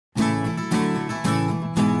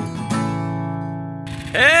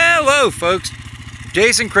Hello folks,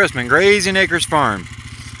 Jason Chrisman, Grazing Acres Farm.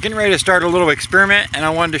 Getting ready to start a little experiment and I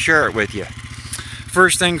wanted to share it with you.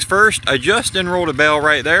 First things first, I just enrolled a bale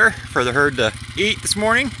right there for the herd to eat this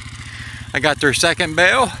morning. I got their second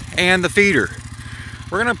bale and the feeder.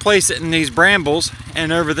 We're going to place it in these brambles,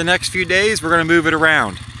 and over the next few days we're going to move it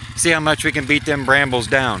around. See how much we can beat them brambles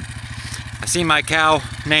down. I see my cow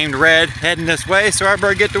named Red heading this way, so I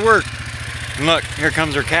better get to work. And look, here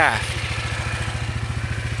comes her calf.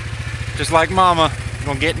 Just like mama,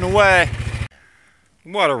 gonna get in the way.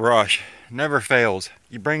 What a rush, never fails.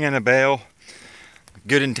 You bring in a bale,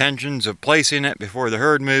 good intentions of placing it before the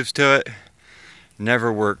herd moves to it,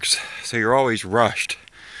 never works. So you're always rushed.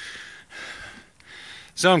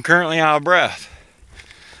 So I'm currently out of breath.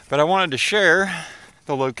 But I wanted to share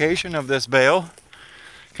the location of this bale,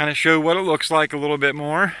 kind of show what it looks like a little bit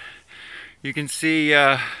more. You can see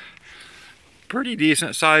pretty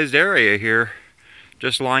decent sized area here,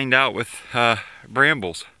 just lined out with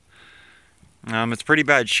brambles. It's pretty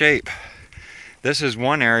bad shape. This is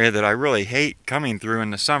one area that I really hate coming through in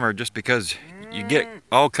the summer just because you get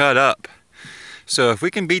all cut up. So if we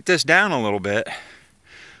can beat this down a little bit,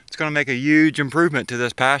 it's going to make a huge improvement to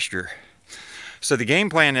this pasture. So the game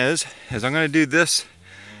plan is I'm going to do this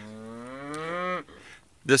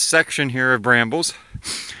section here of brambles,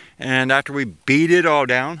 and after we beat it all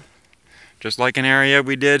down, just like an area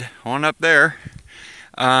we did on up there,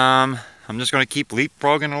 I'm just going to keep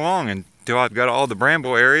leapfrogging along until I've got all the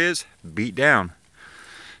bramble areas beat down.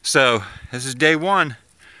 So this is day one.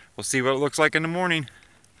 We'll see what it looks like in the morning.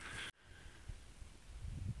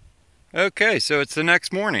 Okay, so it's the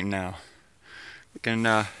next morning now. We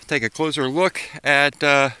can take a closer look at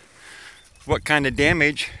what kind of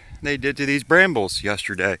damage they did to these brambles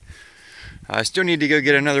yesterday. I still need to go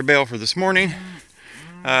get another bale for this morning.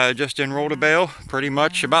 Just enrolled a bale, pretty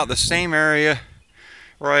much about the same area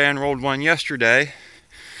where I enrolled one yesterday.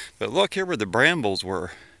 But look here where the brambles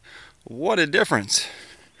were. What a difference.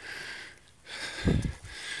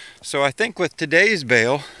 So I think with today's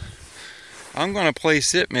bale, I'm going to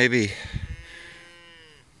place it maybe,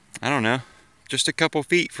 I don't know, just a couple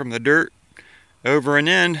feet from the dirt, over an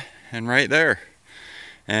end, and right there.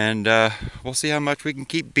 And we'll see how much we can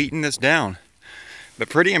keep beating this down. But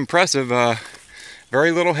pretty impressive.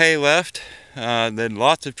 Very little hay left. Then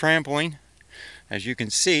lots of trampling, as you can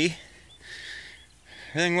see.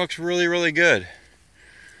 Everything looks really, really good.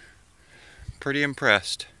 Pretty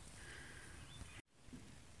impressed.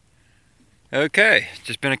 Okay,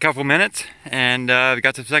 just been a couple minutes and we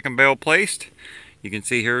got the second bale placed. You can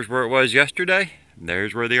see here's where it was yesterday.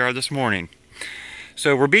 There's where they are this morning.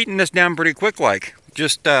 So we're beating this down pretty quick like.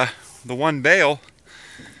 Just the one bale,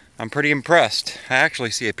 I'm pretty impressed. I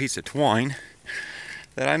actually see a piece of twine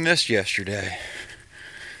that I missed yesterday.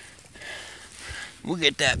 We'll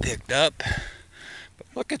get that picked up. But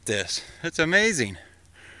look at this, it's amazing.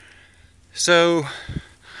 So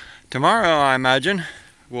tomorrow I imagine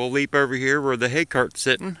we'll leap over here where the hay cart's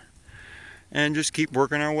sitting and just keep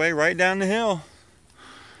working our way right down the hill.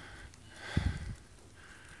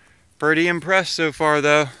 Pretty impressed so far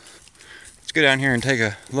though. Let's go down here and take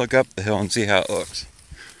a look up the hill and see how it looks.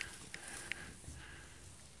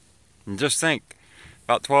 And just think,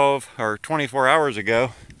 about 12 or 24 hours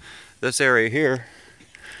ago, this area here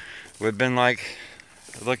would have been like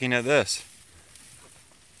looking at this.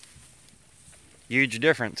 Huge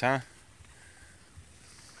difference, huh?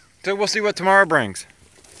 So we'll see what tomorrow brings.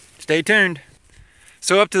 Stay tuned.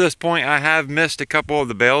 So up to this point, I have missed a couple of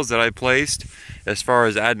the bales that I placed as far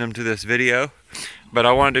as adding them to this video, but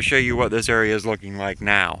I wanted to show you what this area is looking like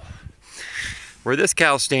now. Where this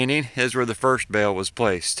cow's standing is where the first bale was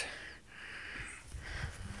placed.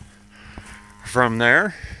 From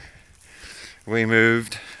there, we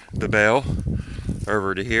moved the bale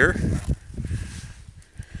over to here,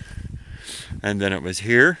 and then it was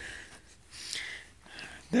here.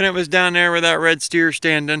 Then it was down there where that red steer's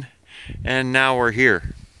standing, and now we're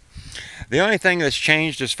here. The only thing that's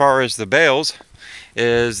changed as far as the bales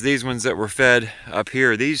is these ones that were fed up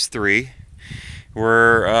here. These three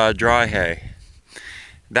were dry hay.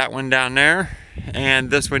 That one down there and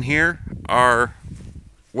this one here are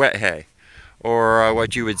wet hay, or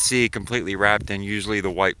what you would see completely wrapped in usually the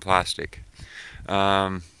white plastic.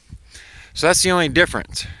 So that's the only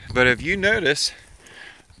difference. But if you notice,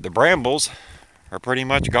 the brambles are pretty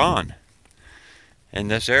much gone in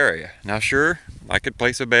this area. Now sure, I could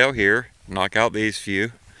place a bale here, knock out these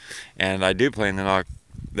few, and I do plan to knock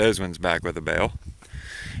those ones back with a bale,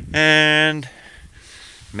 and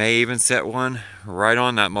may even set one right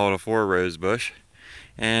on that multiflora rose bush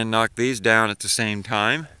and knock these down at the same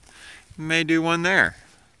time. May do one there.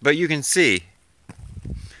 But you can see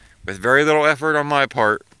with very little effort on my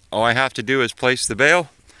part. All I have to do is place the bale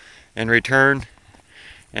and return,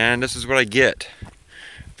 and this is what I get.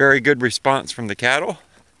 Very good response from the cattle.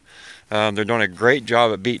 They're doing a great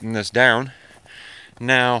job at beating this down.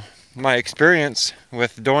 Now, my experience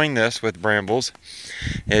with doing this with brambles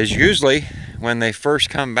is usually when they first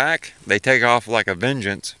come back, they take off like a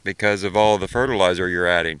vengeance because of all the fertilizer you're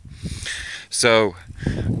adding. So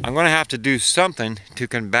I'm going to have to do something to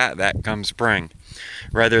combat that come spring.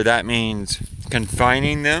 Whether that means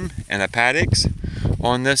confining them in the paddocks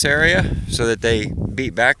on this area so that they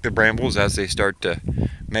beat back the brambles as they start to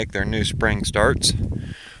make their new spring starts,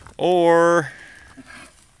 or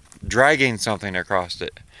dragging something across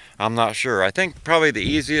it. I'm not sure. I think probably the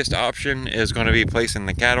easiest option is going to be placing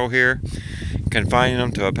the cattle here, confining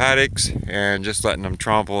them to a paddocks, and just letting them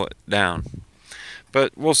trample it down.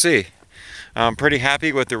 But we'll see. I'm pretty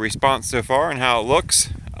happy with the response so far and how it looks.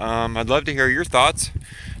 I'd love to hear your thoughts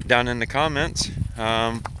down in the comments.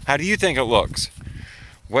 How do you think it looks?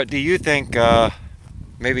 What do you think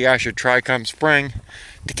maybe I should try come spring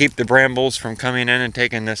to keep the brambles from coming in and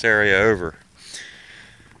taking this area over?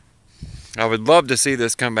 I would love to see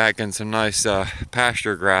this come back in some nice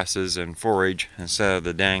pasture grasses and forage instead of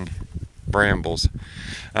the dang brambles.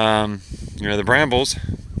 You know, the brambles,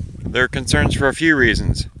 they're concerns for a few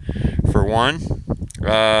reasons. For one,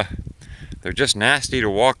 they're just nasty to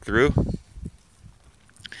walk through.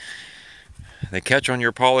 They catch on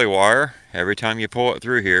your poly wire every time you pull it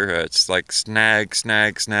through here. It's like snag,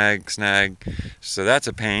 snag, snag, snag. So that's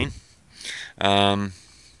a pain. The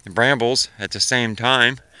brambles, at the same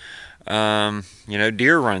time, you know,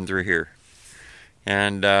 deer run through here.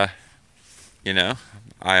 And, you know,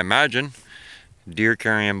 I imagine deer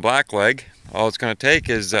carrying blackleg, all it's going to take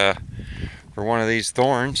is for one of these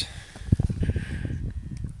thorns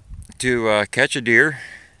to catch a deer,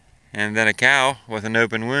 and then a cow with an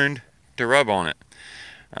open wound to rub on it.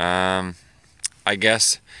 I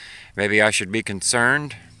guess maybe I should be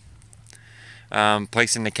concerned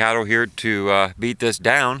placing the cattle here to beat this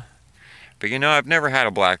down. But you know, I've never had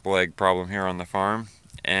a blackleg problem here on the farm,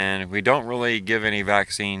 and we don't really give any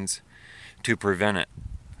vaccines to prevent it.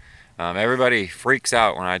 Everybody freaks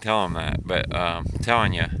out when I tell them that, but I'm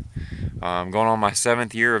telling you, I'm going on my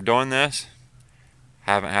 7th year of doing this,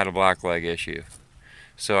 haven't had a blackleg issue.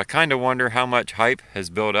 So I kind of wonder how much hype has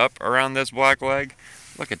built up around this blackleg.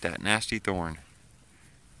 Look at that nasty thorn.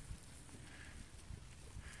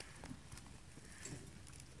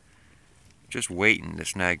 Just waiting to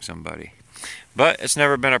snag somebody. But it's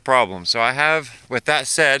never been a problem. So I have, with that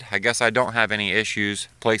said, I guess I don't have any issues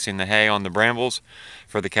placing the hay on the brambles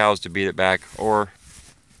for the cows to beat it back, or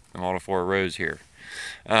in all the 4 rows here.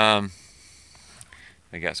 They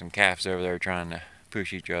got some calves over there trying to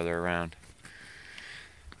push each other around.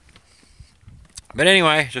 But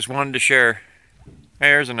anyway, just wanted to share.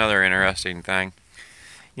 Here's another interesting thing.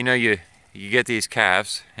 You know, you get these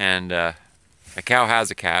calves, and a cow has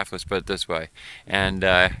a calf, let's put it this way, and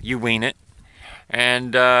you wean it,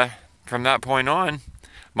 and from that point on,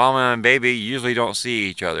 mama and baby usually don't see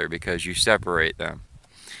each other because you separate them.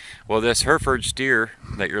 Well, this Hereford steer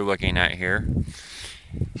that you're looking at here,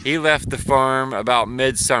 he left the farm about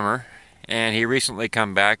midsummer, and he recently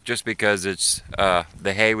come back just because it's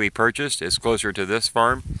the hay we purchased is closer to this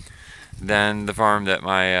farm than the farm that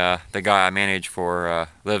the guy I manage for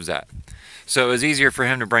lives at. So it was easier for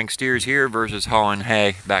him to bring steers here versus hauling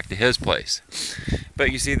hay back to his place.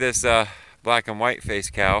 But you see this black and white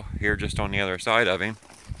faced cow here just on the other side of him.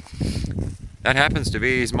 That happens to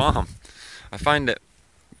be his mom. I find it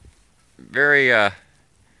very, I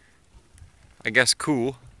guess,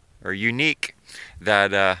 cool or unique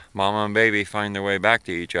that mama and baby find their way back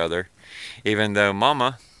to each other, even though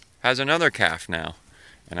mama has another calf now.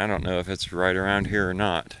 And I don't know if it's right around here or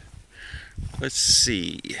not. Let's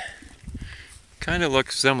see. Kind of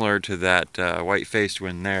looks similar to that white-faced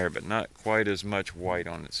one there, but not quite as much white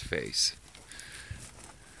on its face.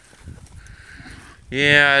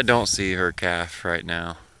 Yeah, I don't see her calf right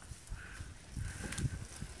now.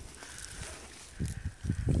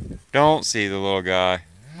 Don't see the little guy.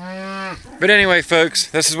 But anyway, folks,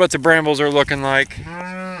 this is what the brambles are looking like.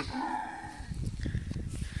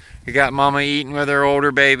 You got mama eating with her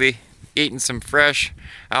older baby, eating some fresh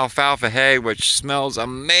alfalfa hay, which smells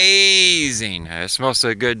amazing. It smells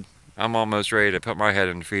so good, I'm almost ready to put my head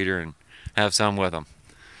in the feeder and have some with them.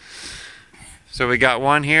 So we got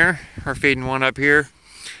one here, we're feeding one up here,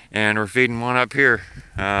 and we're feeding one up here.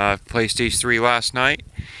 Placed these 3 last night,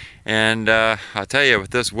 and I'll tell you,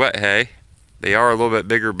 with this wet hay, they are a little bit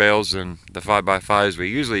bigger bales than the 5x5s we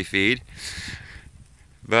usually feed,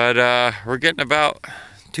 but we're getting about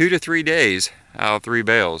 2 to 3 days out of 3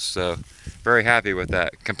 bales, so very happy with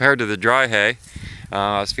that. Compared to the dry hay,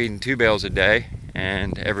 I was feeding 2 bales a day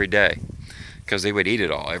and every day, because they would eat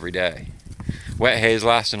it all every day. Wet hay is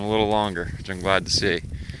lasting a little longer, which I'm glad to see.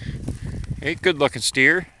 Hey, good looking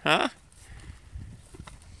steer, huh?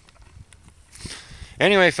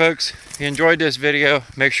 Anyway, folks, if you enjoyed this video,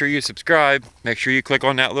 make sure you subscribe. Make sure you click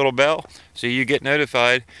on that little bell so you get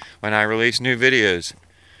notified when I release new videos.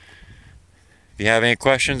 If you have any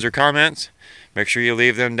questions or comments, make sure you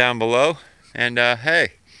leave them down below. And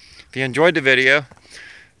hey, if you enjoyed the video,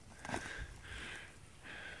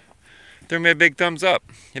 throw me a big thumbs up.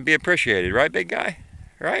 It'd be appreciated, right, big guy?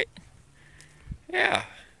 Right? Yeah.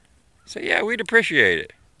 So yeah, we'd appreciate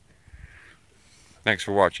it. Thanks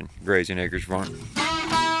for watching Grazing Acres Farm.